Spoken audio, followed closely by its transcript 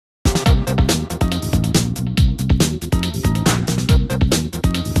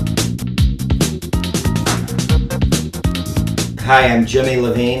Hi, I'm Jimmy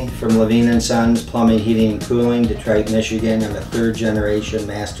Levine from Levine & Sons Plumbing, Heating and Cooling, Detroit, Michigan. I'm a third generation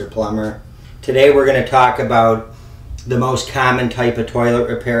master plumber. Today we're going to talk about the most common type of toilet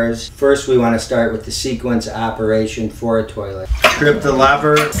repairs. First, we want to start with the sequence operation for a toilet. Trip the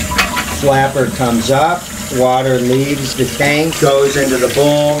lever, flapper comes up, water leaves the tank, goes into the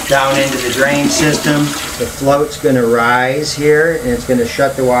bowl, down into the drain system. The float's going to rise here and it's going to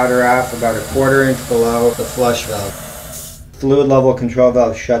shut the water off about a 1/4 inch below the flush valve. Fluid level control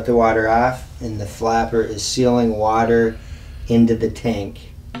valve shut the water off and the flapper is sealing water into the tank.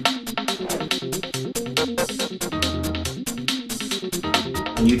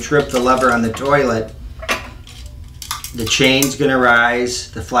 When you trip the lever on the toilet, the chain's going to rise,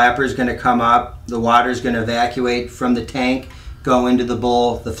 the flapper's going to come up, the water's going to evacuate from the tank, go into the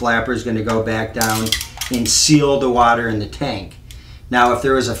bowl, the flapper's going to go back down and seal the water in the tank. Now if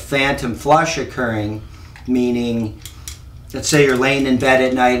there was a phantom flush occurring, meaning let's say you're laying in bed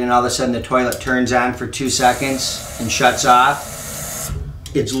at night and all of a sudden the toilet turns on for 2 seconds and shuts off,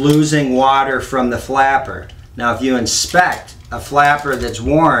 it's losing water from the flapper. Now if you inspect a flapper that's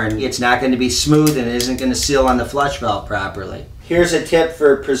worn, it's not going to be smooth and it isn't going to seal on the flush valve properly. Here's a tip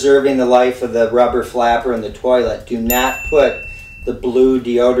for preserving the life of the rubber flapper in the toilet. Do not put the blue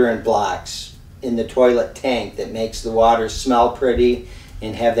deodorant blocks in the toilet tank that makes the water smell pretty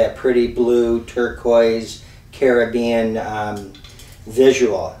and have that pretty blue, turquoise, Caribbean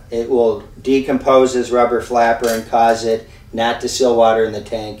visual. It will decompose this rubber flapper and cause it not to seal water in the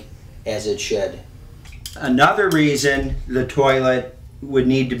tank as it should. Another reason the toilet would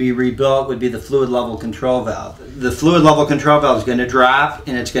need to be rebuilt would be the fluid level control valve. The fluid level control valve is going to drop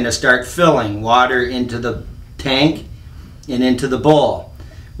and it's going to start filling water into the tank and into the bowl.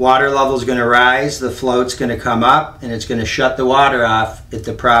 Water level is going to rise, the float's going to come up, and it's going to shut the water off at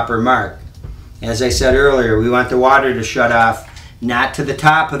the proper mark. As I said earlier, we want the water to shut off not to the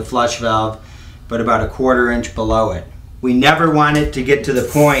top of the flush valve, but about a 1/4 inch below it. We never want it to get to the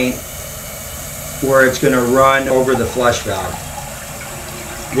point where it's going to run over the flush valve.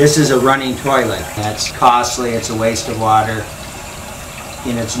 This is a running toilet. That's costly, it's a waste of water,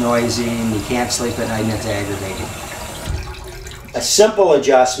 and it's noisy, and you can't sleep at night, and it's aggravating. A simple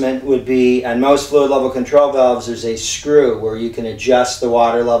adjustment would be, on most fluid level control valves, there's a screw where you can adjust the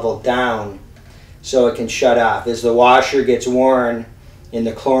water level down so it can shut off. As the washer gets worn and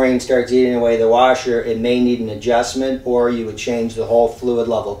the chlorine starts eating away the washer, it may need an adjustment, or you would change the whole fluid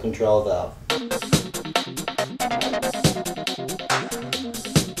level control valve.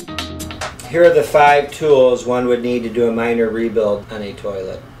 Here are the 5 tools one would need to do a minor rebuild on a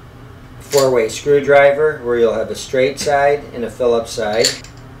toilet. 4-way screwdriver, where you'll have a straight side and a Phillips side,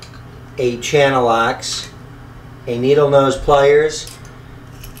 a channel locks, a needle nose pliers,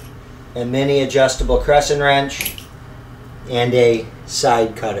 a mini adjustable crescent wrench, and a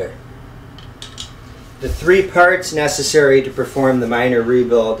side cutter. The 3 parts necessary to perform the minor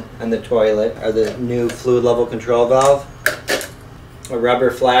rebuild on the toilet are the new fluid level control valve, a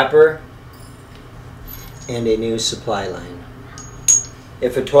rubber flapper, and a new supply line.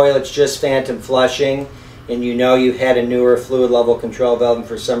 If a toilet's just phantom flushing and you know you had a newer fluid level control valve and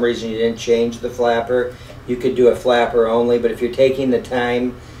for some reason you didn't change the flapper, you could do a flapper only. But if you're taking the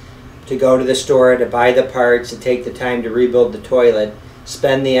time to go to the store to buy the parts and take the time to rebuild the toilet,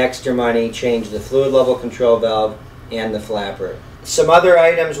 spend the extra money, change the fluid level control valve and the flapper. Some other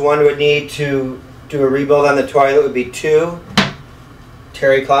items one would need to do a rebuild on the toilet would be 2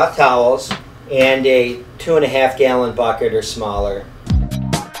 terry cloth towels and a 2.5 gallon bucket or smaller.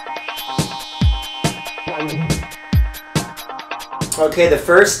 Okay, the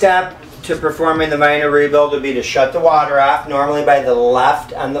first step to performing the minor rebuild would be to shut the water off. Normally by the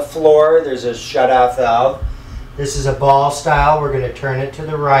left on the floor there's a shut-off valve. This is a ball style. We're going to turn it to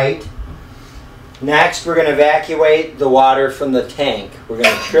the right. Next we're going to evacuate the water from the tank. We're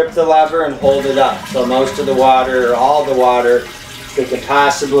going to trip the lever and hold it up so most of the water, or all the water that could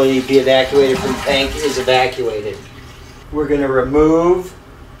possibly be evacuated from the tank is evacuated. We're going to remove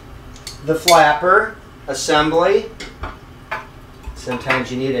the flapper assembly.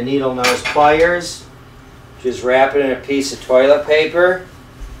 Sometimes you need a needle nose pliers. Just wrap it in a piece of toilet paper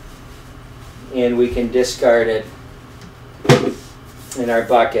and we can discard it in our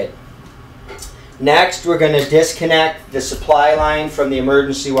bucket. Next we're going to disconnect the supply line from the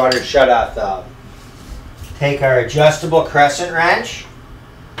emergency water shutoff valve. Take our adjustable crescent wrench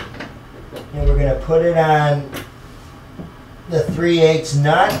and we're going to put it on the 3/8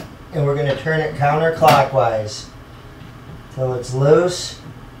 nut and we're going to turn it counterclockwise till it's loose.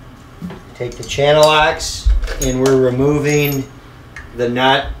 Take the channel locks and we're removing the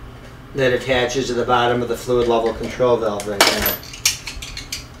nut that attaches to the bottom of the fluid level control valve right now.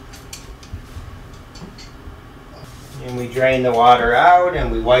 we drain the water out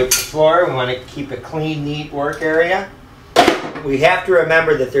and we wipe the floor. We want to keep a clean, neat work area. We have to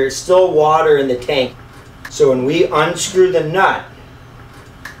remember that there's still water in the tank. So when we unscrew the nut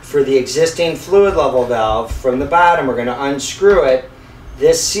for the existing fluid level valve from the bottom, we're going to unscrew it.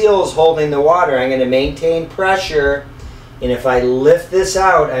 This seal is holding the water. I'm going to maintain pressure, and if I lift this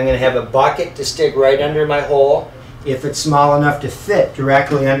out, I'm going to have a bucket to stick right under my hole if it's small enough to fit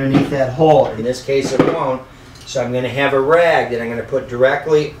directly underneath that hole. In this case it won't, so I'm going to have a rag that I'm going to put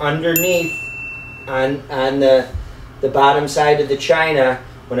directly underneath on the bottom side of the china.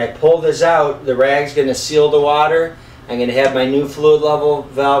 When I pull this out, the rag's going to seal the water. I'm going to have my new fluid level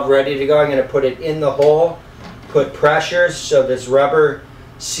valve ready to go. I'm going to put it in the hole, put pressure so this rubber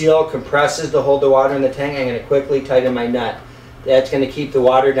seal compresses to hold the water in the tank. I'm going to quickly tighten my nut. That's going to keep the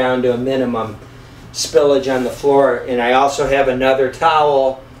water down to a minimum spillage on the floor. And I also have another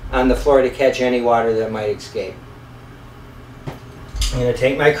towel on the floor to catch any water that might escape. I'm going to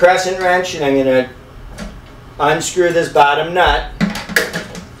take my crescent wrench and I'm going to unscrew this bottom nut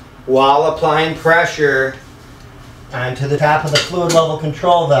while applying pressure onto the top of the fluid level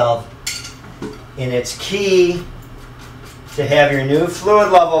control valve. And it's key to have your new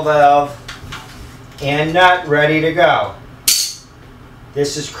fluid level valve and nut ready to go.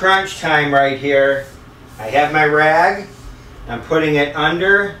 This is crunch time right here. I have my rag, I'm putting it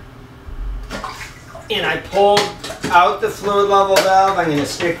under, and I pull out the fluid level valve. I'm going to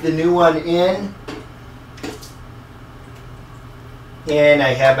stick the new one in, and I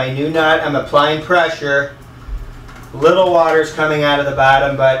have my new nut. I'm applying pressure. Little water's coming out of the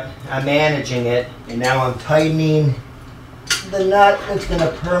bottom, but I'm managing it, and now I'm tightening the nut. It's going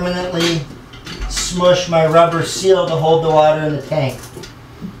to permanently smush my rubber seal to hold the water in the tank.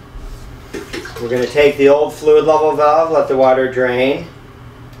 We're going to take the old fluid level valve, let the water drain,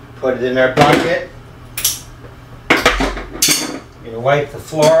 put it in our bucket. We're going to wipe the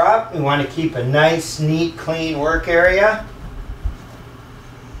floor up. We want to keep a nice, neat, clean work area.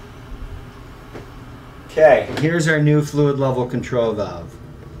 Okay, here's our new fluid level control valve.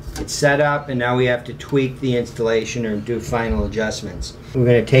 It's set up, and now we have to tweak the installation or do final adjustments. We're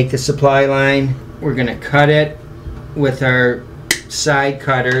going to take the supply line, we're going to cut it with our side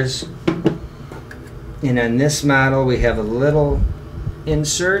cutters, and on this model we have a little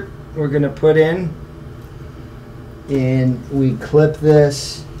insert we're going to put in, and we clip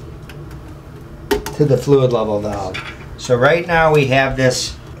this to the fluid level valve. So right now we have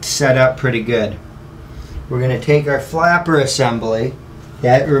this set up pretty good. We're going to take our flapper assembly.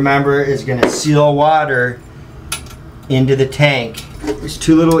 That, remember, is going to seal water into the tank. There's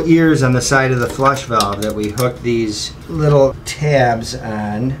two little ears on the side of the flush valve that we hook these little tabs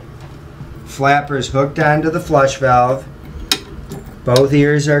on. Flapper's hooked onto the flush valve. Both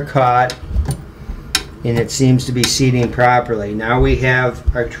ears are caught, and it seems to be seating properly. Now we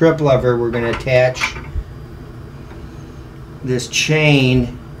have our trip lever. We're going to attach this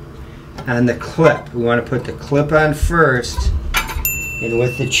chain on the clip. We want to put the clip on first, and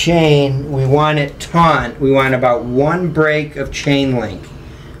with the chain we want it taut. We want about 1 break of chain link,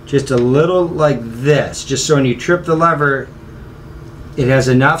 just a little like this, just so when you trip the lever it has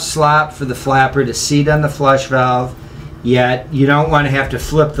enough slop for the flapper to seat on the flush valve, yet you don't want to have to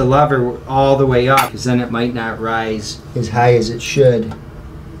flip the lever all the way up, because then it might not rise as high as it should.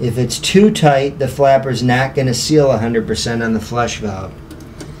 If it's too tight, the flapper's not going to seal 100% on the flush valve.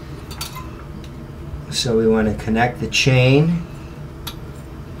 So we want to connect the chain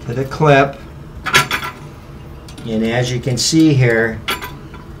to the clip, and as you can see here,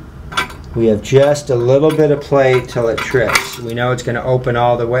 we have just a little bit of play till it trips. We know it's going to open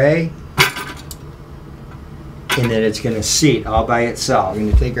all the way, and that it's going to seat all by itself. We're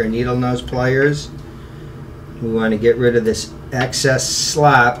going to take our needle nose pliers. We want to get rid of this excess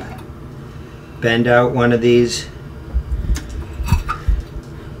slop. Bend out one of these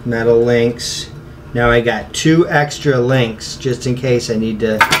metal links. Now I got 2 extra links just in case I need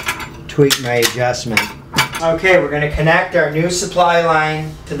to tweak my adjustment. Okay, we're going to connect our new supply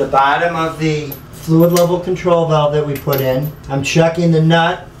line to the bottom of the fluid level control valve that we put in. I'm checking the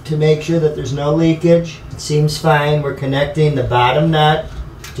nut to make sure that there's no leakage. It seems fine. We're connecting the bottom nut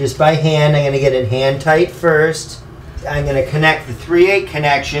just by hand. I'm going to get it hand tight first. I'm going to connect the 3/8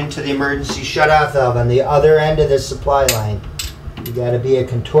 connection to the emergency shutoff valve on the other end of the supply line. You got to be a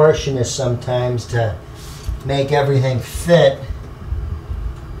contortionist sometimes to make everything fit.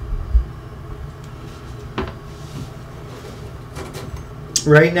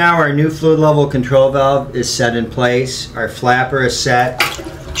 Right now our new fluid level control valve is set in place. Our flapper is set.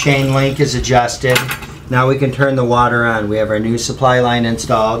 Chain link is adjusted. Now we can turn the water on. We have our new supply line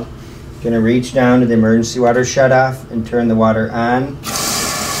installed. Gonna reach down to the emergency water shutoff and turn the water on.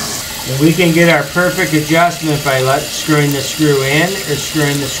 And we can get our perfect adjustment by screwing the screw in or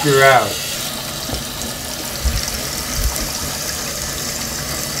screwing the screw out.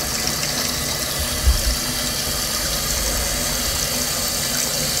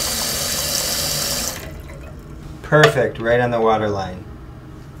 Perfect, right on the water line.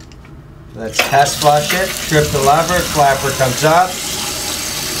 So let's test flush it, trip the lever, flapper comes up,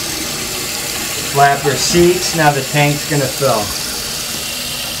 flapper seats, now the tank's gonna fill.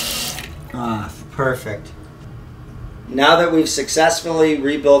 Ah, perfect. Now that we've successfully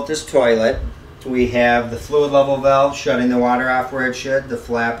rebuilt this toilet, we have the fluid level valve shutting the water off where it should, the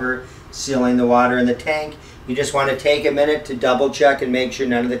flapper sealing the water in the tank. You just want to take a minute to double check and make sure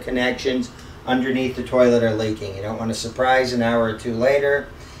none of the connections underneath the toilet are leaking. You don't want to surprise an hour or two later.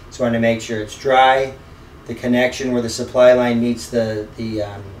 Just want to make sure it's dry. The connection where the supply line meets the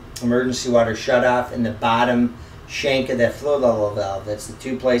emergency water shutoff in the bottom shank of that fluid level valve. That's the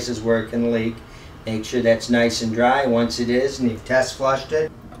two places where it can leak. Make sure that's nice and dry. Once it is and you've test flushed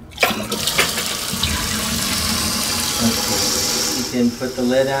it, you can put the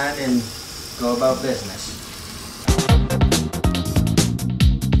lid on and go about business.